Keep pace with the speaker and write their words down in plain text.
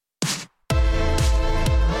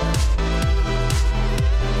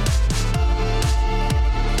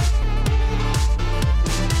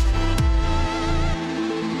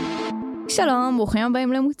שלום, ברוכים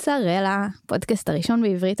הבאים למוצרלה, פודקאסט הראשון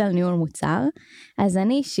בעברית על ניהול מוצר. אז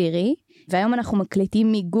אני שירי, והיום אנחנו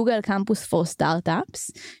מקליטים מגוגל קמפוס פור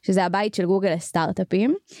סטארט-אפס, שזה הבית של גוגל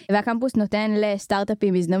לסטארט-אפים, והקמפוס נותן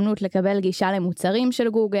לסטארט-אפים הזדמנות לקבל גישה למוצרים של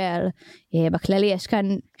גוגל. בכללי יש כאן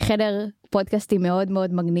חדר פודקאסטים מאוד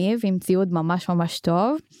מאוד מגניב, עם ציוד ממש ממש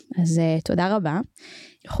טוב, אז תודה רבה.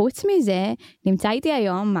 חוץ מזה, נמצא איתי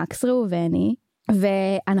היום מקס ראובני,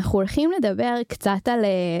 ואנחנו הולכים לדבר קצת על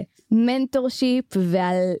מנטורשיפ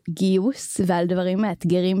ועל גיוס ועל דברים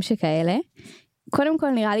מאתגרים שכאלה. קודם כל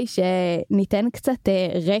נראה לי שניתן קצת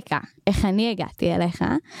רקע, איך אני הגעתי אליך.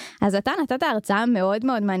 אז אתה נתת הרצאה מאוד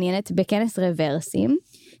מאוד מעניינת בכנס רוורסים.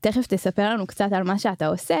 תכף תספר לנו קצת על מה שאתה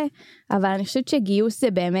עושה, אבל אני חושבת שגיוס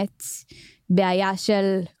זה באמת בעיה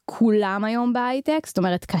של כולם היום בהייטק, זאת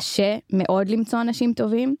אומרת קשה מאוד למצוא אנשים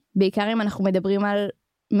טובים, בעיקר אם אנחנו מדברים על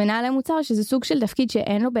מנהל המוצר, שזה סוג של תפקיד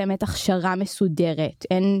שאין לו באמת הכשרה מסודרת.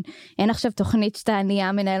 אין עכשיו תוכנית שאתה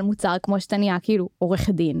נהיה מנהל מוצר כמו שאתה נהיה כאילו עורך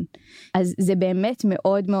דין. אז זה באמת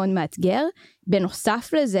מאוד מאוד מאתגר. בנוסף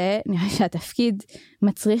לזה, נראה שהתפקיד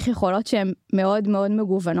מצריך יכולות שהן מאוד מאוד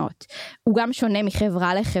מגוונות. הוא גם שונה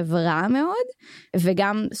מחברה לחברה מאוד,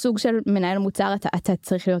 וגם סוג של מנהל מוצר אתה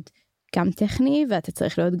צריך להיות גם טכני, ואתה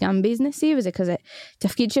צריך להיות גם ביזנסי, וזה כזה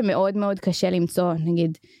תפקיד שמאוד מאוד קשה למצוא,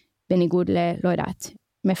 נגיד, בניגוד לא יודעת,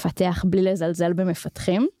 מפתח בלי לזלזל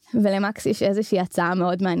במפתחים, ולמקס יש איזושהי הצעה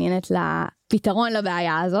מאוד מעניינת לפתרון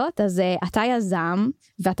לבעיה הזאת. אז אתה יזם,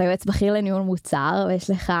 ואתה יועץ בכיר לניהול מוצר, ויש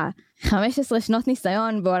לך 15 שנות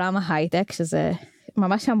ניסיון בעולם ההייטק, שזה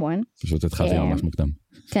ממש המון. פשוט התחלתי ממש מוקדם.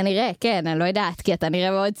 כנראה, כן, אני לא יודעת, כי אתה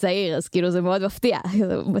נראה מאוד צעיר, אז כאילו זה מאוד מפתיע.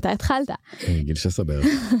 מתי התחלת? גיל 16 בערך.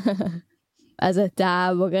 אז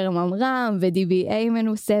אתה בוגר ממר"ם, ו-DBA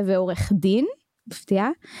מנוסה, ועורך דין. מפתיע,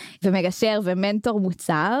 ומגשר ומנטור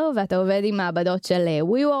מוצר, ואתה עובד עם מעבדות של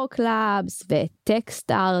WeWork Labs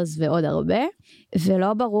וטקסטארס ועוד הרבה,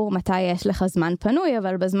 ולא ברור מתי יש לך זמן פנוי,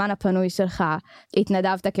 אבל בזמן הפנוי שלך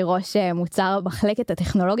התנדבת כראש מוצר מחלקת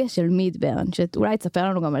הטכנולוגיה של מידברן, שאולי תספר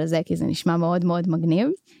לנו גם על זה, כי זה נשמע מאוד מאוד מגניב.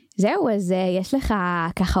 זהו, אז יש לך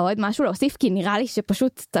ככה עוד משהו להוסיף, כי נראה לי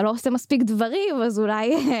שפשוט אתה לא עושה מספיק דברים, אז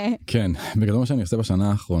אולי... כן, בגדול מה שאני עושה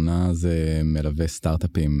בשנה האחרונה זה מלווה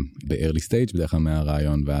סטארט-אפים ב-early stage, בדרך כלל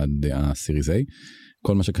מהרעיון ועד ה-Series A.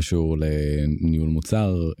 כל מה שקשור לניהול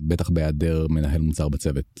מוצר, בטח בהיעדר מנהל מוצר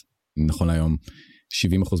בצוות. נכון להיום,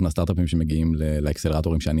 70% מהסטארט-אפים שמגיעים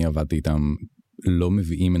לאקסלרטורים שאני עבדתי איתם, לא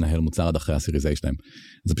מביאים מנהל מוצר עד אחרי ה-Series A שלהם.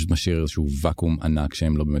 זה פשוט משאיר איזשהו וקום ענק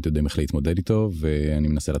שהם לא באמת יודעים איך להתמודד איתו, ואני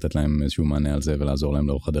מנסה לתת להם איזשהו מענה על זה ולעזור להם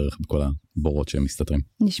לאורך הדרך בכל הבורות שהם מסתתרים.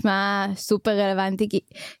 נשמע סופר רלוונטי, כי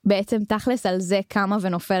בעצם תכלס על זה כמה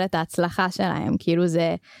ונופלת ההצלחה שלהם, כאילו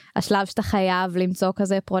זה השלב שאתה חייב למצוא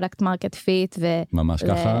כזה פרודקט מרקט פיט. ממש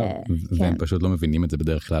ככה, והם פשוט לא מבינים את זה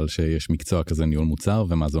בדרך כלל שיש מקצוע כזה ניהול מוצר,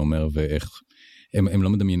 ומה זה אומר ואיך הם לא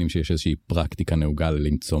מדמיינים שיש איזושהי פרקטיקה נהוגה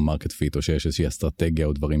למצוא מרקט פיט, או שיש איזושהי אסטרטגיה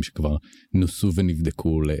או דברים שכבר נוסו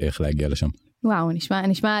ונבדקו לאיך להגיע לשם. וואו,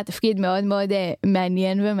 נשמע תפקיד מאוד מאוד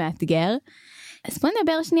מעניין ומאתגר. אז בוא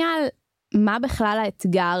נדבר שנייה על מה בכלל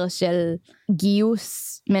האתגר של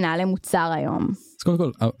גיוס מנהלי מוצר היום. אז קודם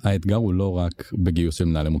כל, האתגר הוא לא רק בגיוס של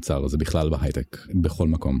מנהלי מוצר, זה בכלל בהייטק, בכל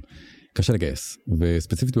מקום. קשה לגייס,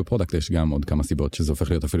 וספציפית בפרודקט יש גם עוד כמה סיבות שזה הופך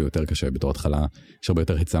להיות אפילו יותר קשה. בתור התחלה יש הרבה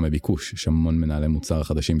יותר היצע מביקוש, יש המון מנהלי מוצר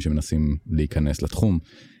חדשים שמנסים להיכנס לתחום.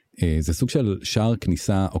 זה סוג של שער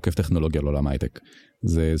כניסה עוקף טכנולוגיה לעולם ההייטק.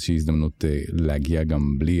 זה איזושהי הזדמנות להגיע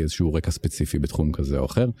גם בלי איזשהו רקע ספציפי בתחום כזה או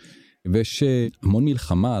אחר. ויש המון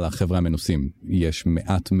מלחמה על החבר'ה המנוסים, יש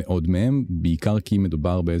מעט מאוד מהם, בעיקר כי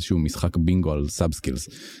מדובר באיזשהו משחק בינגו על סאב סקילס.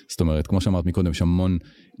 זאת אומרת, כמו שאמרת מקודם, יש המון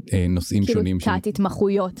נושאים שונים. כאילו תת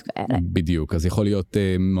התמחויות כאלה. בדיוק, אז יכול להיות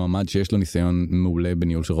מועמד שיש לו ניסיון מעולה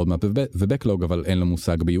בניהול של רודמאפ ובקלוג, אבל אין לו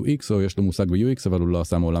מושג ב-UX, או יש לו מושג ב-UX, אבל הוא לא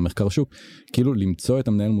עשה מעולם מחקר שוק. כאילו למצוא את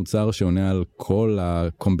המנהל מוצר שעונה על כל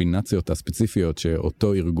הקומבינציות הספציפיות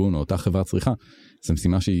שאותו ארגון או אותה חברה צריכה. זו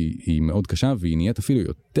משימה שהיא מאוד קשה, והיא נהיית אפילו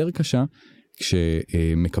יותר קשה,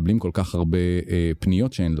 כשמקבלים כל כך הרבה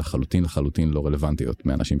פניות שהן לחלוטין לא רלוונטיות,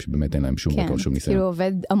 מאנשים שבאמת אין להם שום רקע או שום ניסיון. כאילו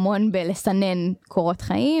עובד המון בלסנן קורות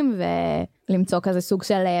חיים, ולמצוא כזה סוג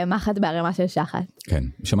של מחט בערימה של שחת. כן,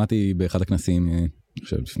 שמעתי באחד הכנסים, אני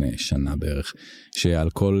חושב לפני שנה בערך, שעל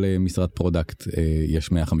כל משרד פרודקט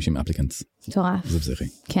יש 150 אפליקנטס. מטורף. זה בזכי.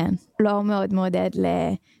 כן, לא מאוד מעודד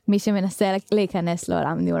למי שמנסה להיכנס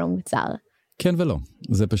לעולם ניהול המוצר. כן ולא,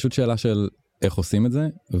 זה פשוט שאלה של איך עושים את זה,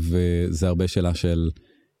 וזה הרבה שאלה של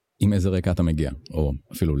עם איזה רקע אתה מגיע, או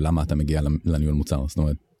אפילו למה אתה מגיע לניהול מוצר. זאת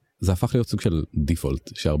אומרת, זה הפך להיות סוג של דיפולט,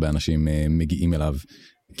 שהרבה אנשים מגיעים אליו,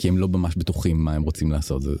 כי הם לא ממש בטוחים מה הם רוצים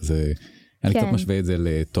לעשות. זה אני קצת משווה את זה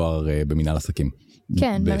לתואר במנהל עסקים.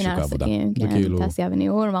 כן, במנהל עסקים, כן, תעשייה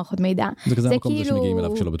וניהול, מערכות מידע. זה כזה המקום הזה שמגיעים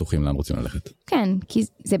אליו שלא בטוחים לאן רוצים ללכת. כן, כי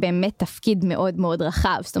זה באמת תפקיד מאוד מאוד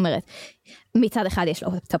רחב, זאת אומרת, מצד אחד יש לו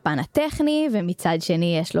את הפן הטכני, ומצד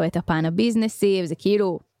שני יש לו את הפן הביזנסי, וזה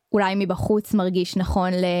כאילו, אולי מבחוץ מרגיש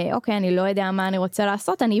נכון אוקיי, אני לא יודע מה אני רוצה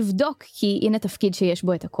לעשות, אני אבדוק, כי הנה תפקיד שיש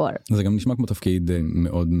בו את הכל. זה גם נשמע כמו תפקיד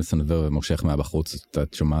מאוד מסנבר ומושך מהבחוץ.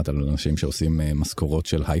 את שומעת על אנשים שעושים משכורות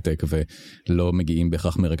של הייטק ולא מגיעים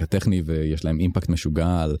בהכרח מרקע טכני, ויש להם אימפקט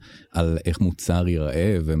משוגע על איך מוצר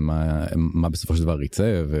ייראה ומה בסופו של דבר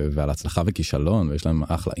יצא, ועל הצלחה וכישלון, ויש להם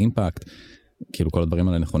אחלה אימפקט. כאילו כל הדברים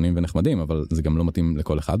האלה נכונים ונחמדים, אבל זה גם לא מתאים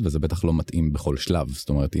לכל אחד, וזה בטח לא מתאים בכל שלב. זאת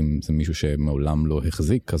אומרת, אם זה מישהו שמעולם לא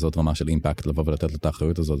החזיק כזאת רמה של אימפקט, לבוא ולתת לו את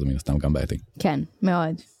האחריות הזאת, זה מן הסתם גם בעייתי. כן,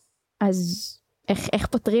 מאוד. אז איך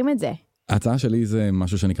פותרים את זה? ההצעה שלי זה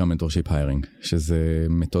משהו שנקרא Mentorship hiring, שזה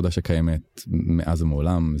מתודה שקיימת מאז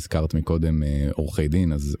ומעולם. הזכרת מקודם עורכי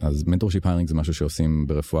דין, אז Mentorship hiring זה משהו שעושים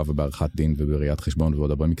ברפואה ובעריכת דין ובראיית חשבון ועוד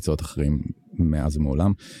הרבה מקצועות אחרים מאז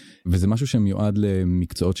ומעולם, וזה משהו שמיועד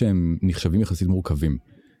למקצועות שהם נחשבים יחסית מורכבים.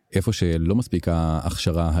 איפה שלא מספיק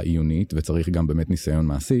ההכשרה העיונית וצריך גם באמת ניסיון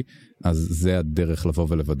מעשי, אז זה הדרך לבוא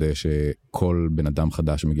ולוודא שכל בן אדם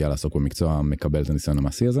חדש שמגיע לעסוק במקצוע מקבל את הניסיון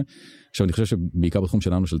המעשי הזה. עכשיו אני חושב שבעיקר בתחום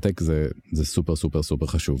שלנו של טק זה סופר סופר סופר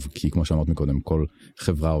חשוב, כי כמו שאמרת מקודם, כל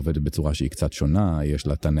חברה עובדת בצורה שהיא קצת שונה, יש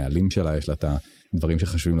לה את הנהלים שלה, יש לה את הדברים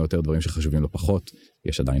שחשובים לו יותר, דברים שחשובים לו פחות.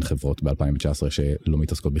 יש עדיין חברות ב-2019 שלא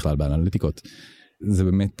מתעסקות בכלל באנליטיקות. זה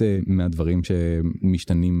באמת מהדברים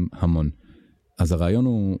שמשתנים המון. אז הרעיון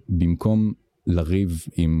הוא, במקום לריב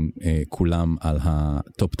עם כולם על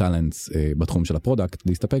הטופ טלנטס בתחום של הפרודקט,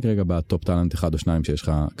 להסתפק רגע בטופ טלנט אחד או שניים שיש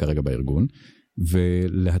לך כרגע בארגון,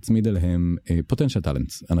 ולהצמיד אליהם פוטנציאל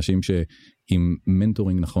טלנטס, אנשים שעם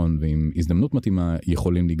מנטורינג נכון ועם הזדמנות מתאימה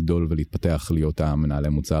יכולים לגדול ולהתפתח להיות המנהלי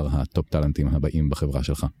מוצר הטופ טלנטים הבאים בחברה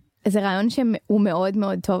שלך. זה רעיון שהוא מאוד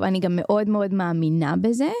מאוד טוב, אני גם מאוד מאוד מאמינה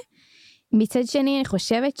בזה. מצד שני אני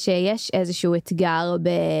חושבת שיש איזשהו אתגר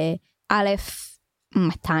באלף,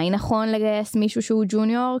 מתי נכון לגייס מישהו שהוא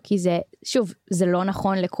ג'וניור, כי זה, שוב, זה לא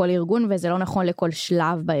נכון לכל ארגון, וזה לא נכון לכל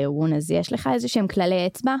שלב בארגון, אז יש לך איזה שהם כללי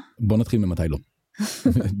אצבע? בוא נתחיל ממתי לא.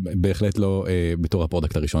 בהחלט לא בתור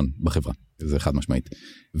הפרודקט הראשון בחברה, זה חד משמעית.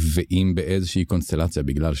 ואם באיזושהי קונסטלציה,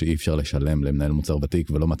 בגלל שאי אפשר לשלם למנהל מוצר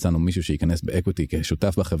ותיק, ולא מצאנו מישהו שייכנס באקוויטי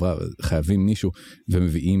כשותף בחברה, חייבים מישהו,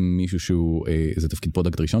 ומביאים מישהו שהוא איזה תפקיד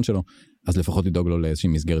פרודקט ראשון שלו, אז לפחות לדאוג לו לאיזושהי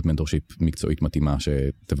מסגרת מנטורשיפ מקצועית מתאימה,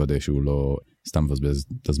 שתוודא שהוא לא סתם מבזבז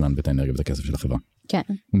את הזמן ואת האנרגיה ואת הכסף של החברה. כן.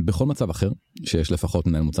 בכל מצב אחר, שיש לפחות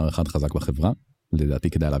מנהל מוצר אחד חזק בחברה, לדעתי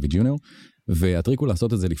כדאי להביא ג'וניור, והטריק הוא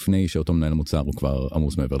לעשות את זה לפני שאותו מנהל מוצר הוא כבר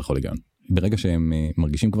עמוס מעבר לכל היגיון. ברגע שהם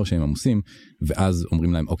מרגישים כבר שהם עמוסים, ואז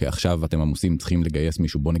אומרים להם, אוקיי, עכשיו אתם עמוסים, צריכים לגייס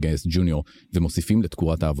מישהו, בוא נגייס ג'וניור, ומוסיפים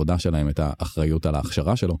לתקורת העבודה שלהם את האחריות על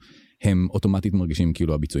ההכשרה שלו, הם אוטומטית מרגישים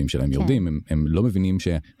כאילו הביצועים שלהם יורדים, הם לא מבינים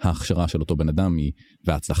שההכשרה של אותו בן אדם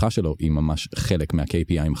וההצלחה שלו היא ממש חלק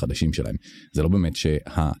מה-KPI'ים החדשים שלהם. זה לא באמת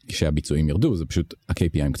שהביצועים ירדו, זה פשוט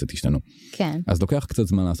ה-KPI'ים קצת השתנו. כן. אז לוקח קצת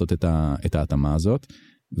זמן לעשות את ההתאמה הזאת,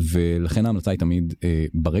 ולכן ההמלצה היא תמיד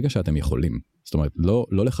ברגע שאתם יכולים, זאת אומרת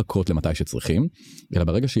לא לחכות למתי שצריכים, אלא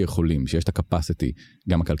ברגע שיכולים, שיש את הקפסיטי,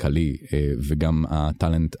 גם הכלכלי וגם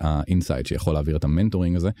הטלנט, האינסייט שיכול להעביר את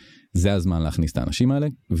המנטורינג הזה, זה הזמן להכניס את האנשים האלה,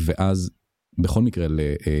 ואז בכל מקרה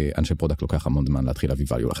לאנשי פרודקט לוקח המון זמן להתחיל להביא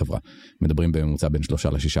value לחברה. מדברים בממוצע בין 3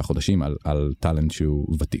 ל6 חודשים על טלנט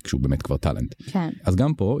שהוא ותיק, שהוא באמת כבר טלנט. כן. אז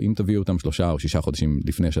גם פה, אם תביאו אותם 3 או 6 חודשים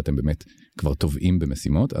לפני שאתם באמת כבר טובעים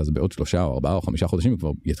במשימות, אז בעוד 3 או 4 או 5 חודשים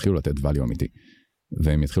כבר יתחילו לתת value אמיתי.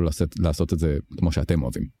 והם יתחילו לעשות את זה כמו שאתם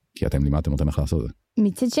אוהבים, כי אתם לימדתם אותם איך לעשות את זה.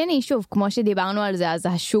 מצד שני, שוב, כמו שדיברנו על זה, אז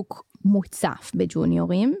השוק מוצף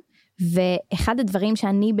בג'וניורים, ואחד הדברים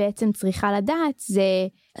שאני בעצם צריכה לדעת זה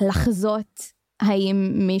לחזות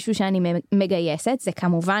האם מישהו שאני מגייסת, זה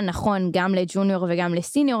כמובן נכון גם לג'וניור וגם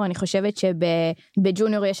לסיניור, אני חושבת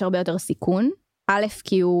שבג'וניור יש הרבה יותר סיכון, א',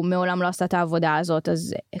 כי הוא מעולם לא עשה את העבודה הזאת,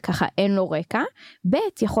 אז ככה אין לו רקע, ב',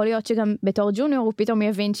 יכול להיות שגם בתור ג'וניור הוא פתאום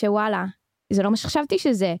יבין שוואלה, זה לא מה שחשבתי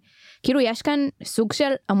שזה, כאילו יש כאן סוג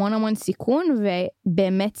של המון המון סיכון,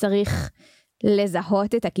 ובאמת צריך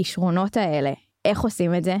לזהות את הכישרונות האלה. איך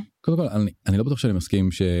עושים את זה? קודם כל, אני לא בטוח שאני מסכים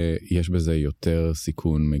שיש בזה יותר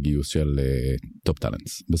סיכון מגיוס של טופ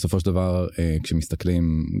טלנטס. בסופו של דבר,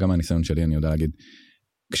 כשמסתכלים, גם מהניסיון שלי אני יודע להגיד,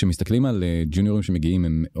 כשמסתכלים על ג'וניורים שמגיעים,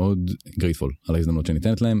 הם מאוד גרייטפול על ההזדמנות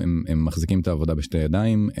שניתנת להם, הם מחזיקים את העבודה בשתי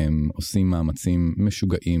ידיים, הם עושים מאמצים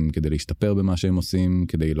משוגעים כדי להשתפר במה שהם עושים,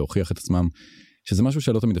 כדי להוכיח את עצמם, שזה משהו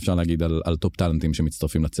שלא תמיד אפשר להגיד על טופ טלנטים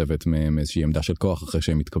שמצטרפים לצוות מאיזושהי עמדה של כוח, אחרי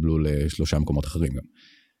שהם התקבלו ל3 מקומות אחרים גם.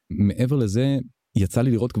 מעבר לזה, יצא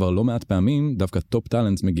לי לראות כבר לא מעט פעמים, דווקא טופ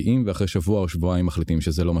טלנטס מגיעים, ואחרי שבוע או שבועיים מחליטים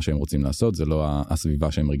שזה לא מה שהם רוצים לעשות, זה לא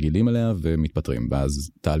הסביבה שהם רגילים אליה, ומתפטרים.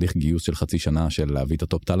 ואז תהליך גיוס של חצי שנה של להביא את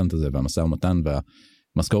הטופ טלנט הזה, והמשא ומתן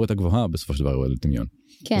והמשכורת הגבוהה, בסופו של דבר יורד לטמיון.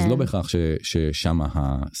 כן. אז לא בהכרח ששם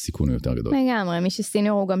הסיכון הוא יותר גדול. לגמרי, מי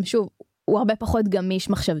שסיניור הוא גם שוב, הוא הרבה פחות גמיש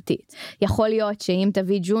מחשבתית. יכול להיות שאם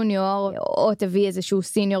תביא ג'וניור, או תביא איזשהו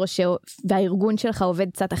סיניור, והארגון שלך עובד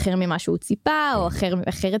קצת אחר ממה שהוא ציפה, או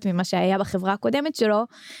אחרת ממה שהיה בחברה הקודמת שלו,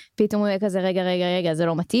 פתאום הוא יהיה כזה, רגע, זה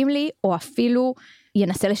לא מתאים לי, או אפילו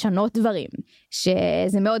ינסה לשנות דברים,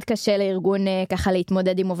 שזה מאוד קשה לארגון ככה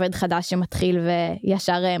להתמודד עם עובד חדש שמתחיל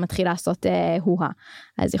וישר מתחיל לעשות הואה.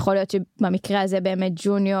 אז יכול להיות שבמקרה הזה באמת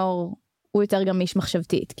ג'וניור הוא יותר גמיש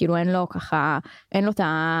מחשבתית, כאילו אין לו את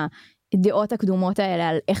הדעות הקדומות האלה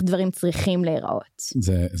על איך דברים צריכים להיראות.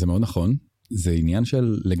 זה מאוד נכון, זה עניין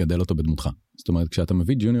של לגדל אותו בדמותך. זאת אומרת, כשאתה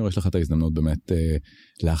מביא ג'וניור, יש לך את ההזדמנות באמת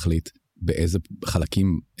להחליט באיזה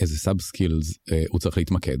חלקים, איזה סאב סקילס הוא צריך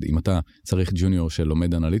להתמקד. אם אתה צריך ג'וניור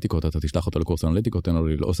שלומד אנליטיקות, אתה תשלח אותו לקורס אנליטיקות, תן לו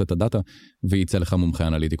לעושה את הדאטה, וייצא לך מומחה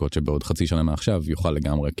אנליטיקות שבעוד חצי שנה מעכשיו יוכל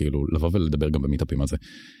לגמרי כאילו לבוא ולדבר גם במיטאפים על זה.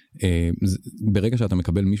 ברגע שאתה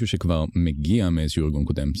מקבל מישהו שכבר מגיע מאיזשהו ארגון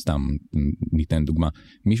קודם, סתם ניתן דוגמה,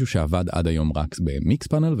 מישהו שעבד עד היום רק במיקס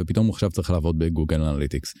פאנל, ופתאום הוא עכשיו צריך לעבוד בגוגל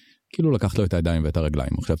אנליטיקס. כאילו לקח לו את הידיים ואת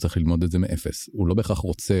הרגליים, עכשיו צריך ללמוד את זה מאפס. הוא לא בהכרח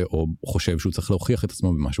רוצה או חושב שהוא צריך להוכיח את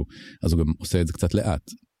עצמו במשהו, אז הוא גם עושה את זה קצת לאט.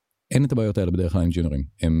 אין את הבעיות האלה בדרך כלל עם ג'וניורים.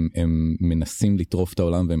 הם מנסים לטרוף את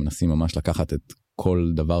העולם, והם מנסים ממש לקחת את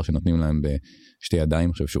כל דבר שנותנים להם בשתי ידיים.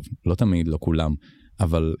 עכשיו שוב, לא תמיד, לא כולם,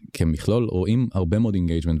 אבל כמכלול רואים הרבה מאוד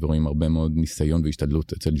אינגייג'מנט, ורואים הרבה מאוד ניסיון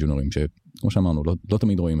והשתדלות אצל ג'וניורים, שכמו שאמרנו, לא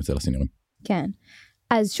תמיד רואים אצל הסיניורים. כן.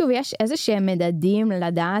 אז שוב, יש איזה שהם מדדים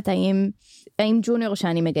לדעת האם ג'וניור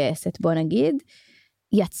שאני מגייסת, בוא נגיד,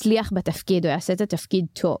 יצליח בתפקיד או יעשה את התפקיד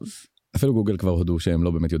טוב. אפילו גוגל כבר הודו שהם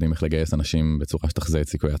לא באמת יודעים איך לגייס אנשים בצורה שתחזה את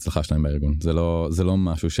סיכוי ההצלחה שלהם בארגון. זה לא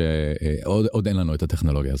משהו שעוד אין לנו את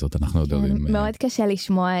הטכנולוגיה הזאת, אנחנו עוד יודעים. מאוד קשה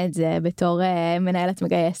לשמוע את זה בתור מנהלת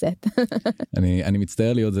מגייסת. אני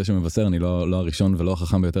מצטער להיות זה שמבשר, אני לא הראשון ולא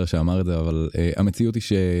החכם ביותר שאמר את זה, אבל המציאות היא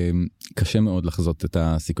שקשה מאוד לחזות את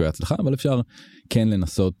הסיכוי ההצלחה, אבל אפשר כן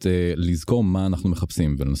לנסות לזכור מה אנחנו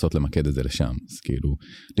מחפשים ולנסות למקד את זה לשם. אז כאילו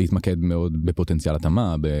להתמקד מאוד בפוטנציאל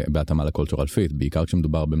התאמה, בהתאמה לקולטורל פיט, בעיקר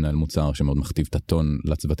כשמדובר במנהל מוצר שמאוד מכתיב את הטון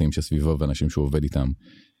לצוותים שסביבו ואנשים שהוא עובד איתם,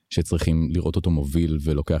 שצריכים לראות אותו מוביל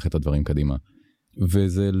ולוקח את הדברים קדימה.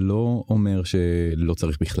 וזה לא אומר שלא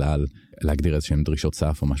צריך בכלל להגדיר איזשהם דרישות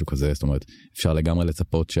סף או משהו כזה, זאת אומרת, אפשר לגמרי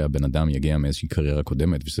לצפות שהבן אדם יגיע מאיזושהי קריירה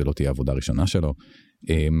קודמת ושזה לא תהיה עבודה ראשונה שלו.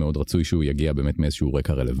 מאוד רצוי שהוא יגיע באמת מאיזשהו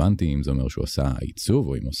רקע רלוונטי, אם זה אומר שהוא עשה עיצוב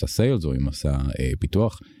או אם הוא עשה סיילס או אם הוא עשה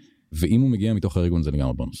פיתוח. ואם הוא מגיע מתוך הארגון זה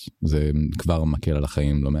לגמרי בונוס. זה כבר מקל על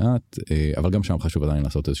החיים לא מעט, אבל גם שם חשוב עדיין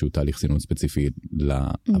לעשות איזשהו תהליך סינון ספציפי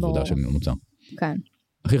לעבודה של ניהול מוצר. כן.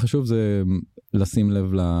 הכי חשוב זה לשים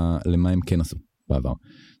לב למה הם כן עשו בעבר.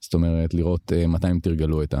 זאת אומרת, לראות מתי הם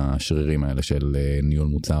תרגלו את השרירים האלה של ניהול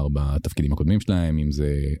מוצר בתפקידים הקודמים שלהם, אם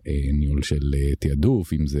זה ניהול של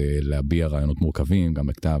תיעדוף, אם זה להביע רעיונות מורכבים, גם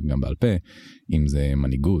בכתב, גם בעל פה, אם זה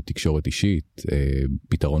מנהיגות, תקשורת אישית,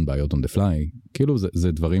 פתרון בעיות on the fly, כאילו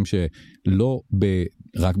זה דברים שלא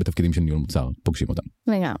רק בתפקידים של ניהול מוצר פוגשים אותם.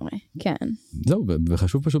 לגמרי, כן. זהו,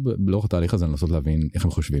 וחשוב פשוט לאורך התהליך הזה לנסות להבין איך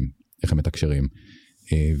הם חושבים, איך הם מתקשרים,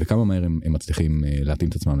 וכמה מהר הם מצליחים להתאים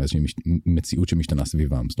את עצמם לאיזושהי מציאות שמשתנה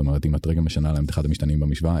סביבם. זאת אומרת, אם את רגע משנה להם את אחד המשתנים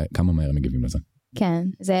במשוואה, כמה מהר הם מגיבים לזה. כן,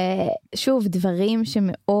 זה שוב דברים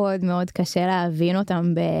שמאוד מאוד קשה להבין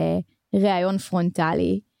אותם בראיון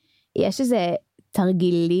פרונטלי. יש איזה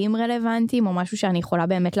תרגילים רלוונטיים או משהו שאני יכולה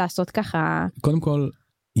באמת לעשות ככה? קודם כל,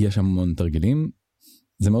 יש המון תרגילים.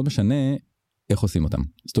 זה מאוד משנה איך עושים אותם.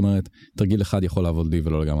 זאת אומרת, תרגיל אחד יכול לעבוד לי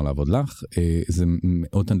ולא לגמרי לעבוד לך. זה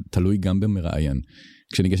מאוד תלוי גם במראיין.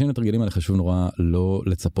 כשניגשים לתרגילים האלה חשוב נורא לא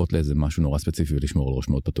לצפות לאיזה משהו נורא ספציפי ולשמור על ראש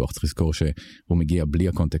מאוד פתוח. צריך לזכור שהוא מגיע בלי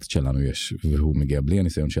הקונטקסט שלנו יש, והוא מגיע בלי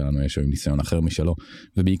הניסיון שלנו יש, או עם ניסיון אחר משלו.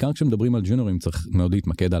 ובעיקר כשמדברים על ג'וניורים צריך מאוד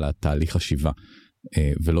להתמקד על התהליך השיבה,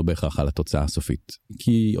 ולא בהכרח על התוצאה הסופית.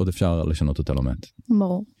 כי עוד אפשר לשנות אותה לא מעט.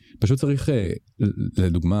 ברור. פשוט צריך,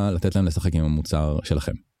 לדוגמה, לתת להם לשחק עם המוצר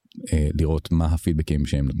שלכם. לראות מה הפידבקים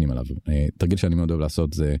שהם נותנים עליו. תרגיל שאני מאוד אוהב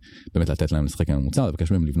לעשות זה באמת לתת להם לשחק עם המוצר,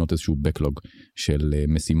 לבקש מהם לבנות איזשהו בקלוג של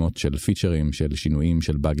משימות, של פיצ'רים, של שינויים,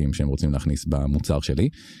 של באגים שהם רוצים להכניס במוצר שלי,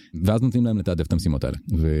 ואז נותנים להם לתעדף את המשימות האלה,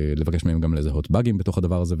 ולבקש מהם גם לזהות באגים בתוך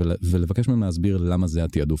הדבר הזה, ולבקש מהם להסביר למה זה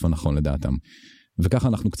התיעדוף הנכון לדעתם. וככה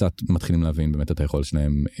אנחנו קצת מתחילים להבין באמת את היכולת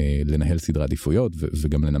שלהם לנהל סדרי עדיפויות,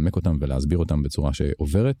 וגם לנמק אותם ולהסביר אותם בצורה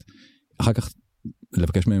שעוברת. אחר כך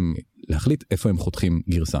לבקש מהם להחליט איפה הם חותכים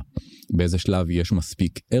גרסה. באיזה שלב יש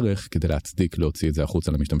מספיק ערך כדי להצדיק להוציא את זה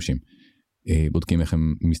החוצה למשתמשים. בודקים איך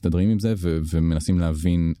הם מסתדרים עם זה, ומנסים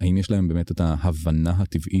להבין האם יש להם באמת את ההבנה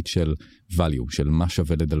הטבעית של value, של מה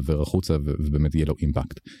שווה לדלבר החוצה, ובאמת יהיה לו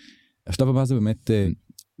אימפקט. השלב הבא זה באמת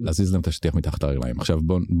להזיז להם את השטיח מתחת הרגליים. עכשיו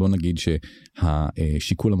בוא נגיד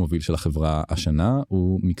שהשיקול המוביל של החברה השנה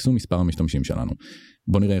הוא מקסום מספר המשתמשים שלנו.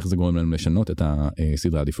 בוא נראה איך זה גורם להם לשנות את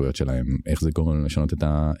הסדרי העדיפויות שלהם, איך זה גורם להם לשנות את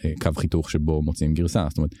הקו חיתוך שבו מוצאים גרסה.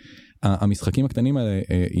 זאת אומרת, המשחקים הקטנים האלה,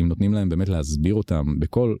 אם נותנים להם באמת להסביר אותם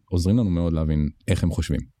בכל, עוזרים לנו מאוד להבין איך הם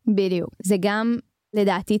חושבים. בדיוק. זה גם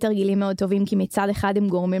לדעתי תרגילים מאוד טובים, כי מצד אחד הם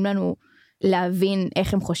גורמים לנו להבין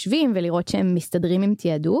איך הם חושבים ולראות שהם מסתדרים עם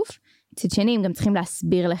תיעדוף. מצד שני, הם גם צריכים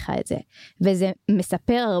להסביר לך את זה. וזה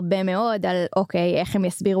מספר הרבה מאוד על, אוקיי, איך הם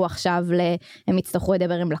יסבירו עכשיו, הם יצטרכו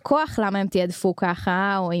לדבר עם לקוח, למה הם תיעדפו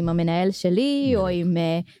ככה, או עם המנהל שלי, או עם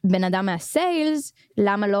בן אדם מהסיילס,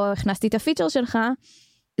 למה לא הכנסתי את הפיצ'ר שלך.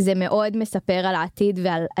 זה מאוד מספר על העתיד,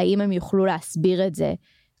 ועל האם הם יוכלו להסביר את זה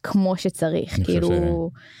כמו שצריך. אני חושב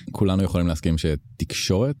שכולנו יכולים להסכים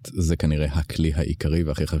שתקשורת זה כנראה הכלי העיקרי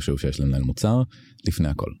והכי חשוב שיש למנהל מוצר לפני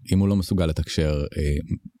הכל. אם הוא לא מסוגל לתקשר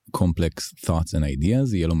complex thoughts and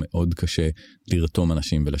ideas, יהיה לו מאוד קשה לרתום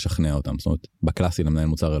אנשים ולשכנע אותם. זאת אומרת, בקלאסי למנהל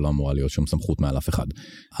מוצר לא אמורה להיות שום סמכות מעל אף אחד.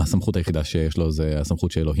 הסמכות היחידה שיש לו זה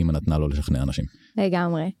הסמכות שאלוהים נתנה לו לשכנע אנשים.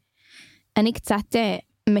 לגמרי. אני קצת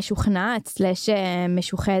משוכנעת סלש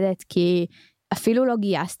משוחדת, כי אפילו לא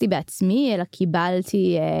גייסתי בעצמי, אלא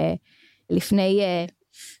קיבלתי לפני,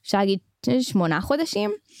 אפשר להגיד 8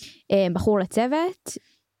 חודשים, בחור לצוות,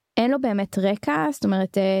 אין לו באמת רקע, זאת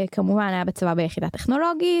אומרת, כמובן היה בצבא ביחידה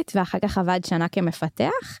טכנולוגית, ואחר כך עבד שנה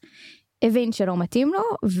כמפתח, הבין שלא מתאים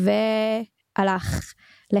לו, והלך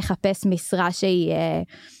לחפש משרה שהיא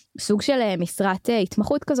סוג של משרת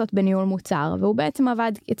התמחות כזאת בניהול מוצר, והוא בעצם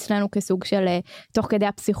עבד אצלנו כסוג של תוך כדי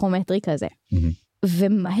הפסיכומטרי כזה.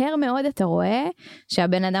 ומהר מאוד אתה רואה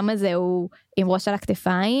שהבן אדם הזה הוא עם ראש על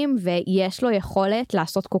הכתפיים, ויש לו יכולת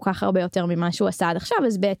לעשות כל כך הרבה יותר ממה שהוא עשה עד עכשיו,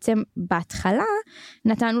 אז בעצם בהתחלה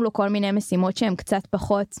נתנו לו כל מיני משימות שהן קצת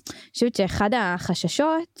פחות, אני חושבת שאחד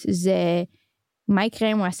החששות זה מה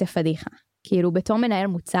יקרה אם הוא יעשה פדיחה. כאילו בתור מנהל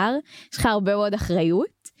מוצר, יש לך הרבה מאוד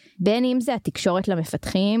אחריות, בין אם זה התקשורת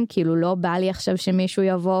למפתחים, כאילו לא בא לי עכשיו שמישהו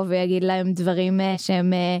יבוא ויגיד להם דברים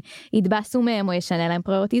שהם יתבאסו מהם, או ישנה להם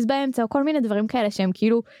פריוריטיז באמצע, או כל מיני דברים כאלה שהם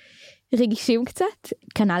כאילו רגישים קצת,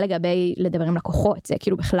 כנ"ל לגבי לדבר עם לקוחות, זה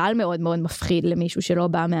כאילו בכלל מאוד מאוד מפחיד למישהו שלא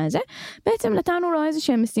בא מהזה, בעצם נתנו לו איזה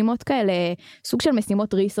שהם משימות כאלה, סוג של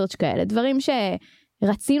משימות ריסרצ' כאלה, דברים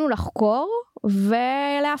שרצינו לחקור,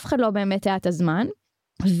 ולאף אחד לא באמת היה את הזמן,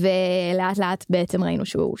 ולאט לאט בעצם ראינו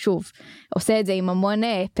שהוא שוב עושה את זה עם המון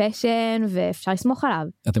פשן ואפשר לסמוך עליו.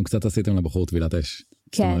 אתם קצת עשיתם לבחור טבילת אש.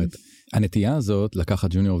 כן. זאת אומרת, הנטייה הזאת לקחת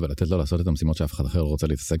ג'וניור ולתת לו לעשות את המשימות שאף אחד אחר לא רוצה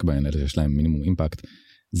להתעסק בהן, אלה שיש להם מינימום אימפקט,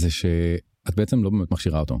 זה שאת בעצם לא באמת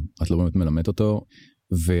מכשירה אותו, את לא באמת מלמדת אותו,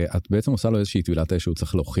 ואת בעצם עושה לו איזושהי טבילת אש שהוא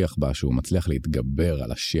צריך להוכיח בה, שהוא מצליח להתגבר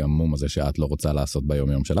על השעמום הזה שאת לא רוצה לעשות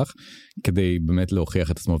ביום יום שלך, כדי באמת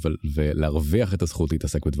להוכיח את עצמו ולהרוויח את הזכות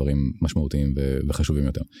להתעסק בדברים משמעותיים וחשובים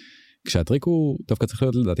יותר. כשהטריק הוא דווקא צריך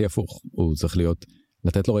להיות לדעתי הפוך, הוא צריך להיות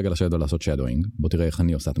לתת לו רגע לשבת ולעשות shadowing, בוא תראה איך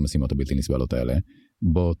אני עושה את המשימות הבלתי נסבלות האלה,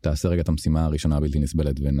 בוא תעשה רגע את המשימה הראשונה הבלתי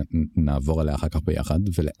נסבלת ונעבור עליה אחר כך ביחד,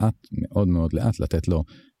 ולאט, מאוד מאוד לאט, לתת לו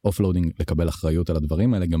אופלודינג, לקבל אחריות על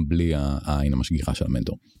הדברים האלה, גם בלי העין המשגיחה של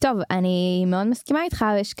המנטור. טוב, אני מאוד מסכימה איתך,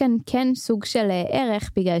 יש כאן כן סוג של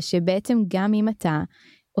ערך, בגלל שבעצם גם אם אתה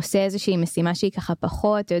עושה איזושהי משימה שהיא ככה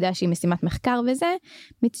פחות, אתה יודע שהיא משימת מחקר וזה,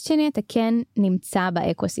 מצד שני אתה כן נמצא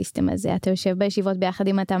באקוסיסטם הזה, אתה יושב בישיבות ביחד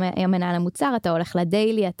עם אתה מנהל המוצר, אתה הולך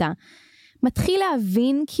לדיילי, אתה מתחיל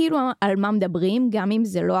להבין כאילו על מה מדברים, גם אם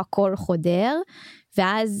זה לא הכל חודר,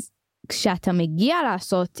 ואז כשאתה מגיע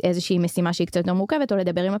לעשות איזושהי משימה שהיא קצת יותר מורכבת, או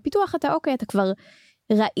לדבר עם הפיתוח, אתה אוקיי, אתה כבר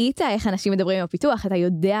ראית איך אנשים מדברים עם הפיתוח, אתה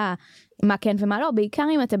יודע מה כן ומה לא, בעיקר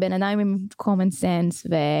אם אתה בן אדם עם common sense,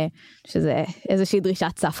 ושזה איזושהי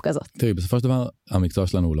דרישת סף כזאת. תראי, בסופו של דבר, המקצוע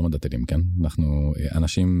שלנו הוא לא מדעתנים, כן? אנחנו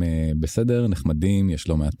אנשים בסדר, נחמדים, יש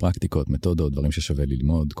לא מעט פרקטיקות, מתודות, דברים ששווה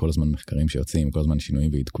ללמוד, כל הזמן מחקרים שיוצאים, כל הזמן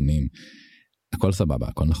שינויים ועדכונים, הכל סבבה,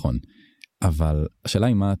 הכל נכון. אבל השאלה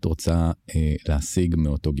היא מה את רוצה להשיג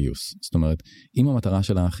מאותו גיוס. זאת אומרת, אם המטרה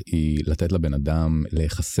שלך היא לתת לבן אדם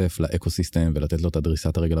להיחשף לאקוסיסטם ולתת לו את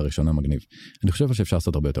הדריסת הרגל הראשונה המגניב, אני חושב שאפשר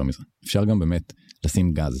לעשות הרבה יותר מזה. אפשר גם באמת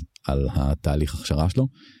לשים גז על התהליך הכשרה שלו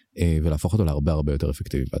ולהפוך אותו להרבה הרבה יותר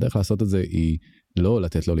אפקטיבי. והדרך לעשות את זה היא לא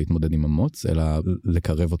לתת לו להתמודד עם המוץ, אלא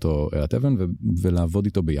לקרב אותו אל התבן ולעבוד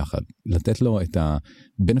איתו ביחד. לתת לו את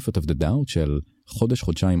ה-benefit of the doubt של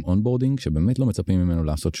חודש-חודשיים אונבורדינג, שבאמת לא מצפים ממנו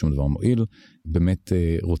לעשות שום דבר מועיל, באמת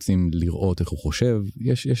רוצים לראות איך הוא חושב,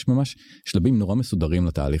 יש ממש שלבים נורא מסודרים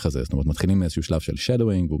לתהליך הזה, זאת אומרת, מתחילים מאיזשהו שלב של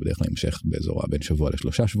shadowing, הוא בדרך כלל ימשך באזור בין שבוע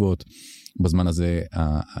ל3 שבועות, בזמן הזה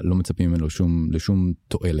לא מצפים ממנו לשום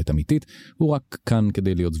תועלת אמיתית, הוא רק כאן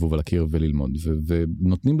כדי להיות זבוב על הקיר וללמוד,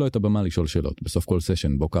 ונותנים לו את הבמה לשאול שאלות, בסוף כל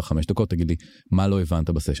סשן, בוא קח 5 דקות, תגיד לי, מה לא הבנת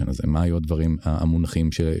בסשן הזה, מה היו הדברים המונחים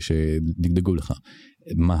שדגדגו לך,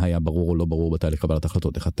 מה היה ברור או לא ברור בתהליך קבלת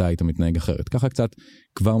החלטות, איך אתה היית מתנהג אחרת, ככה קצת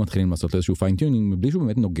כבר מתחילים לעשות איזשהו פיינטיונינג, מבלי שהוא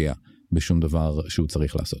באמת נוגע בשום דבר שהוא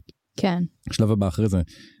צריך לעשות. כן. השלב הבא אחרי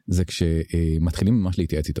זה כשמתחילים ממש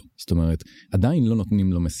להתייעץ איתו. זאת אומרת, עדיין לא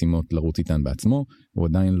נותנים לו משימות לרוץ איתן בעצמו, הוא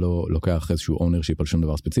עדיין לא לוקח איזשהו ownership על שום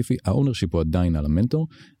דבר ספציפי, ה-ownership הוא עדיין על המנטור,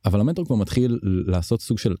 אבל המנטור כבר מתחיל לעשות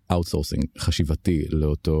סוג של outsourcing חשיבתי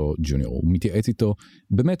לאותו ג'וניור. הוא מתייעץ איתו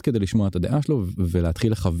באמת כדי לשמוע את הדעה שלו,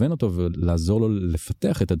 ולהתחיל לכוון אותו ולעזור לו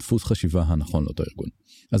לפתח את הדפוס חשיבה הנכון לאותו ארגון.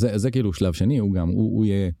 אז זה כאילו שלב שני, הוא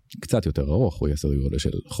יהיה קצת יותר ארוך, הוא יהיה סדר גודל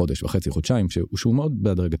של חודש וחצי, חודשיים, שהוא מאוד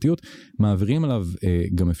בהדרגתיות, מעבירים עליו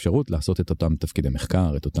גם אפשרות לעשות את אותם תפקידי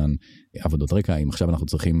מחקר, את אותן עבודות רקע. אם עכשיו אנחנו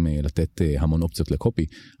צריכים לתת המון אופציות לקופי,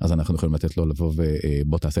 אז אנחנו יכולים לתת לו לבוא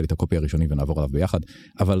ובוא תעשה לי את הקופי הראשוני ונעבור עליו ביחד.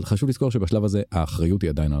 אבל חשוב לזכור שבשלב הזה האחריות היא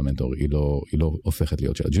עדיין על המנטור, היא לא הופכת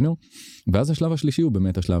להיות של הג'וניור. ואז השלב השלישי הוא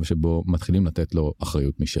באמת השלב שבו מתחילים לתת לו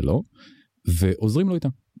אחריות משלו, ועוזרים לו איתה.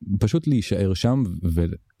 פשוט להישאר שם,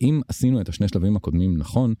 ואם עשינו את השני שלבים הקודמים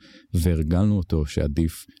נכון, והרגלנו אותו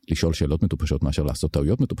שעדיף לשאול שאלות מטופשות מאשר לעשות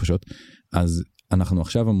טעויות מטופשות, אז אנחנו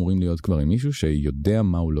עכשיו אמורים להיות כבר עם מישהו שיודע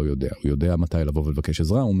מה הוא לא יודע. הוא יודע מתי לבוא ולבקש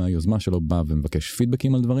עזרה, הוא מהיוזמה שלו בא ומבקש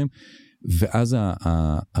פידבקים על דברים, ואז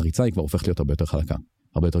הריצה היא כבר הופכת להיות הרבה יותר חלקה.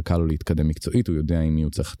 הרבה יותר קל לו להתקדם מקצועית, הוא יודע עם מי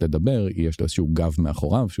הוא צריך לדבר, יש לו איזשהו גב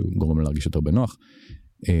מאחוריו, שהוא גורם לו להרגיש יותר בנוח,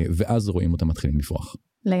 ואז רואים אותם מתחילים לפרוח.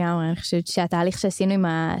 לגמרי, אני חושבת שהתהליך שעשינו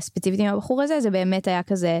ספציפית עם הבחור הזה, זה באמת היה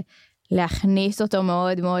כזה להכניס אותו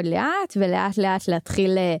מאוד מאוד לאט, ולאט לאט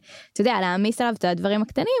להתחיל, אתה יודע, להעמיס עליו את הדברים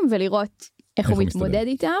הקטנים, ולראות איך הוא מתמודד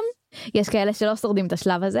איתם. יש כאלה שלא שורדים את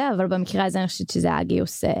השלב הזה, אבל במקרה הזה אני חושבת שזה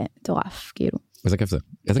הגיוס מטורף, כאילו. איזה כיף זה.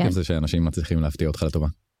 איזה כיף זה שאנשים מצליחים להפתיע אותך לטובה.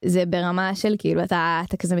 זה ברמה של, כאילו,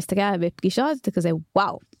 אתה כזה מסתכל בפגישות, אתה כזה,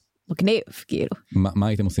 וואו, מגניב, כאילו. מה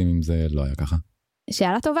הייתם עושים אם זה לא היה ככה?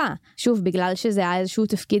 שאלה טובה. שוב, בגלל שזה היה איזשהו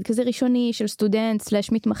תפקיד כזה ראשוני של סטודנט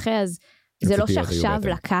 / מתמחה, אז זה לא שעכשיו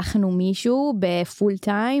לקחנו מישהו בפול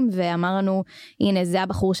טיים ואמרנו, הנה זה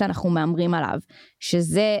הבחור שאנחנו מאמרים עליו.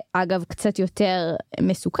 שזה אגב קצת יותר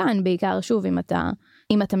מסוכן, בעיקר שוב,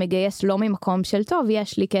 אם אתה מגייס לא ממקום של טוב,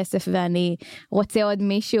 יש לי כסף ואני רוצה עוד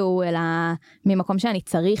מישהו, אלא ממקום שאני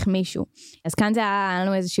צריך מישהו. אז כאן זה היה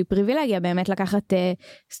לנו איזושהי פריבילגיה, באמת לקחת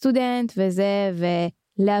סטודנט וזה,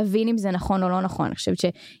 להבין אם זה נכון או לא נכון. אני חושבת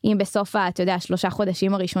שאם בסוף, אתה יודע, 3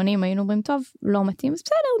 חודשים הראשונים היינו אומרים, טוב, לא מתאים, אז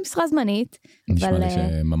בסדר, משרה זמנית. נשמע לי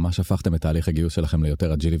שממש הפכתם את תהליך הגיוס שלכם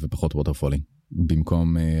ליותר אג'ילי ופחות ווטרפולינג.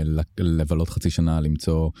 במקום לבלות חצי שנה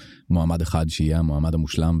למצוא מועמד אחד שיהיה המועמד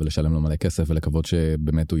המושלם ולשלם לו מלא כסף ולקוות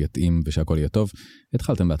שבאמת הוא יתאים ושהכל יהיה טוב.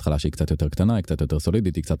 התחלתם בהתחלה שהיא קצת יותר קטנה, היא קצת יותר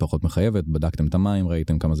סולידית, היא קצת פחות מחייבת, בדקתם את המים,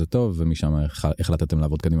 ראיתם כמה זה טוב ומשם החלטתם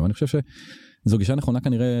לעבוד קדימה. אני חושב שזו גישה נכונה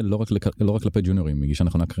כנראה לא רק כלפי ג'וניורים, היא גישה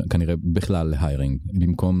נכונה כנראה בכלל להיירינג,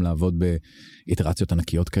 במקום לעבוד באיטרציות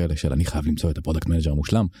ענקיות כאלה של אני חייב למצוא את הפרודקט מנג'ר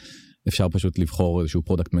המושלם. אפשר פשוט לבחור איזשהו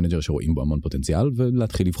פרודקט מנג'ר שרואים בו המון פוטנציאל,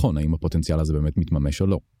 ולהתחיל לבחון האם הפוטנציאל הזה באמת מתממש או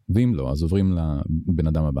לא. ואם לא, אז עוברים לבן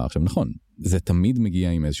אדם הבא. עכשיו נכון, זה תמיד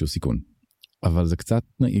מגיע עם איזשהו סיכון, אבל זה קצת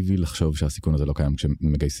נאיבי לחשוב שהסיכון הזה לא קיים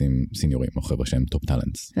כשמגייסים סיניורים או חבר'ה שהם טופ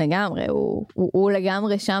טלנטס. לגמרי, הוא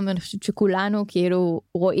לגמרי שם, ואני חושבת שכולנו כאילו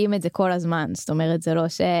רואים את זה כל הזמן. זאת אומרת, זה לא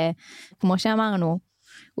כמו שאמרנו,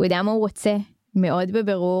 הוא יודע מה הוא רוצה, מאוד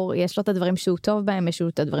בבירור, יש לו את הדברים שהוא טוב בהם, יש לו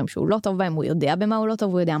את הדברים שהוא לא טוב בהם, הוא יודע במה הוא לא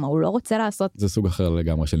טוב, הוא יודע מה הוא לא רוצה לעשות. זה סוג אחר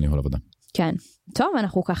לגמרי של ניהול עבודה. כן. טוב,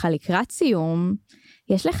 אנחנו ככה לקראת סיום.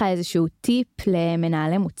 יש לך איזשהו טיפ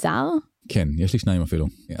למנהלי מוצר? כן, יש לי 2 אפילו.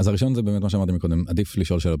 אז הראשון זה באמת מה שאמרתי מקודם, עדיף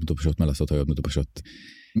לשאול שאלות מטופשות מה לעשות טעויות מטופשות.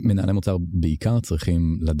 מנהלי מוצר בעיקר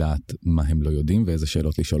צריכים לדעת מה הם לא יודעים, ואיזה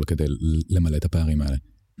שאלות לשאול כדי למלא את הפערים האלה.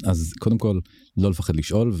 אז קודם כל, לא לפחד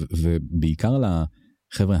לשאול, ובעיקר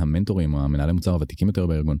חבר'ה המנטורים, המנהלי מוצר הוותיקים יותר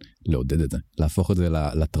בארגון, לעודד את זה, להפוך את זה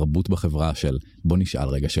לתרבות בחברה של בוא נשאל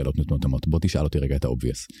רגע שאלות מטומטמות, בוא תשאל אותי רגע את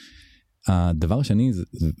האובייס. הדבר השני,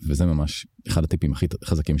 וזה ממש אחד הטיפים הכי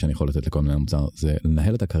חזקים שאני יכול לתת לכל מנהל מוצר, זה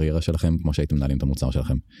לנהל את הקריירה שלכם כמו שהייתם מנהלים את המוצר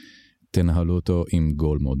שלכם. תנהלו אותו עם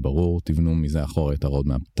גול מאוד ברור, תבנו מזה אחורה את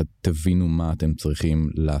הרודמאפ, תבינו מה אתם צריכים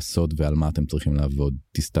לעשות ועל מה אתם צריכים לעבוד,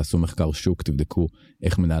 תעשו מחקר שוק, תבדקו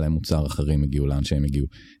איך מנהלי מוצר אחרים הגיעו לאן שהם הגיעו,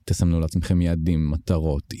 תסמנו לעצמכם יעדים,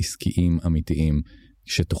 מטרות, עסקיים, אמיתיים,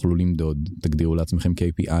 שתוכלו למדוד, תגדירו לעצמכם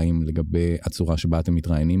KPI'ים לגבי הצורה שבה אתם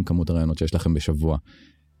מתראיינים, כמות הרעיונות שיש לכם בשבוע.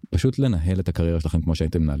 פשוט לנהל את הקריירה שלכם כמו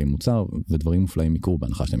שהייתם מנהלים מוצר, ודברים מופלאים יקרו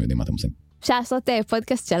בהנחה שאתם יודעים מה אתם עושים. אפשר לעשות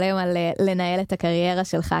פודקאסט שלם על לנהל את הקריירה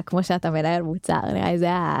שלך כמו שאתה מנהל מוצר, נראה לי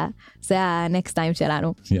זה ה-next time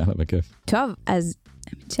שלנו. יאללה, בכיף. טוב, אז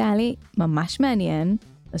האמת שהיה לי ממש מעניין,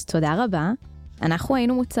 אז תודה רבה. אנחנו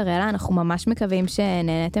היינו מוצרלה, אנחנו ממש מקווים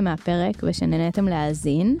שנהנתם מהפרק ושנהנתם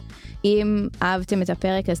להאזין. אם אהבתם את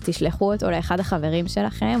הפרק אז תשלחו אותו לאחד החברים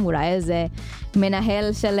שלכם, אולי איזה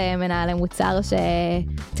מנהל של מנהלי מוצר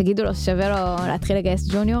שתגידו לו ששווה לו להתחיל לגייס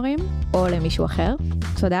ג'וניורים, או למישהו אחר.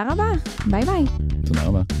 תודה רבה, ביי ביי. תודה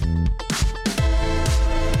רבה.